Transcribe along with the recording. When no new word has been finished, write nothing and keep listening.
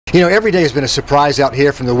You know, every day has been a surprise out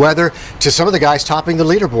here, from the weather to some of the guys topping the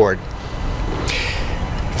leaderboard.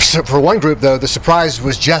 So for one group, though, the surprise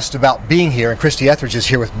was just about being here, and Christy Etheridge is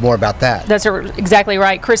here with more about that. That's exactly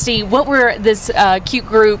right. Christy, what were this cute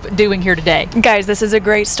group doing here today? Guys, this is a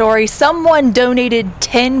great story. Someone donated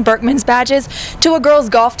 10 Berckmans badges to a girls'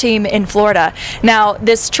 golf team in Florida. Now,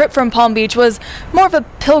 this trip from Palm Beach was more of a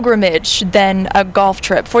pilgrimage than a golf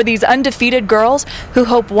trip for these undefeated girls who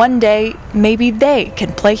hope one day maybe they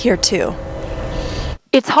can play here too.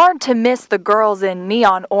 It's hard to miss the girls in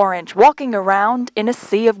neon orange walking around in a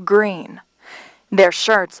sea of green. Their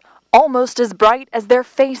shirts almost as bright as their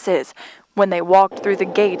faces when they walked through the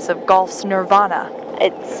gates of golf's nirvana.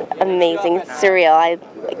 It's amazing. It's surreal.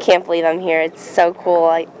 I can't believe I'm here. It's so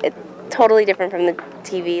cool. It's totally different from the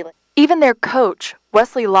TV. Even their coach,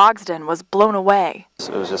 Wesley Logsden, was blown away.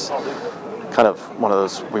 It was just kind of one of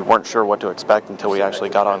those, we weren't sure what to expect until we actually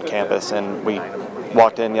got on campus, and we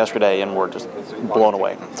walked in yesterday and we're just blown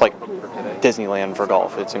away. It's like Disneyland for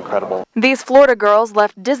golf. It's incredible. These Florida girls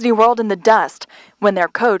left Disney World in the dust when their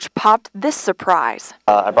coach popped this surprise.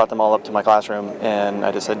 I brought them all up to my classroom and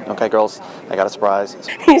I just said, okay, girls, I got a surprise.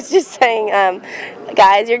 He's just saying,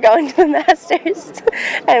 guys, you're going to the Masters.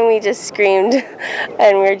 And we just screamed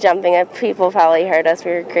and we were jumping up. People probably heard us.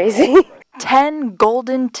 We were crazy. 10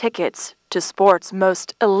 golden tickets to sport's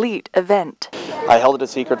most elite event. I held it a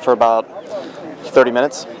secret for about 30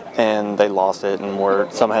 minutes, and they lost it,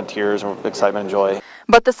 and some had tears and excitement and joy.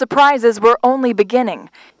 But the surprises were only beginning.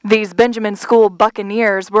 These Benjamin School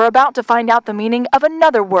Buccaneers were about to find out the meaning of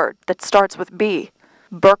another word that starts with B,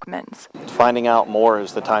 Berckmans. Finding out more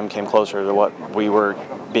as the time came closer to what we were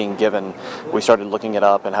being given, we started looking it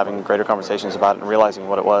up and having greater conversations about it and realizing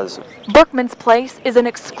what it was. Berckmans Place is an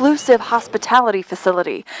exclusive hospitality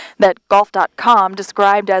facility that Golf.com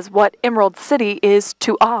described as what Emerald City is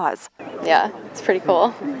to Oz. Yeah, it's pretty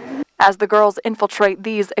cool. As the girls infiltrate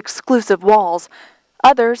these exclusive walls,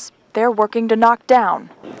 others they're working to knock down.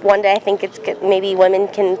 One day I think it's good, maybe women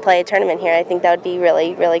can play a tournament here. I think that would be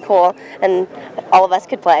really, really cool, and all of us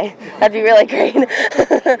could play. That'd be really great.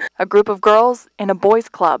 A group of girls in a boys'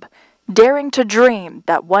 club, daring to dream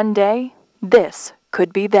that one day this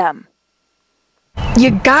could be them.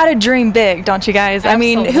 You gotta dream big, don't you guys?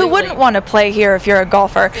 Absolutely. I mean, who wouldn't want to play here if you're a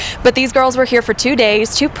golfer? But these girls were here for 2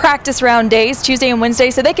 days, 2 practice round days, Tuesday and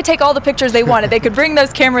Wednesday, so they could take all the pictures they wanted. They could bring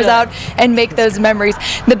those cameras out and make those memories.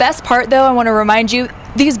 The best part, though, I want to remind you,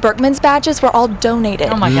 these Berckmans badges were all donated.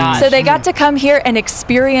 Oh my gosh. So they got to come here and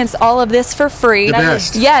experience all of this for free. The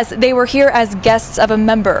best. Yes, they were here as guests of a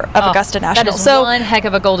member of Augusta National. That is one heck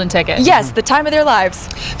of a golden ticket. Yes, the time of their lives.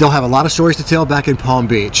 They'll have a lot of stories to tell back in Palm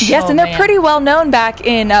Beach. Yes, and they're man. pretty well known back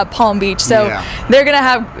in Palm Beach, so they're going to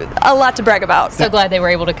have a lot to brag about. So glad they were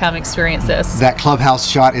able to come experience this. That clubhouse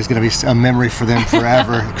shot is going to be a memory for them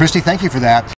forever. Christy, thank you for that.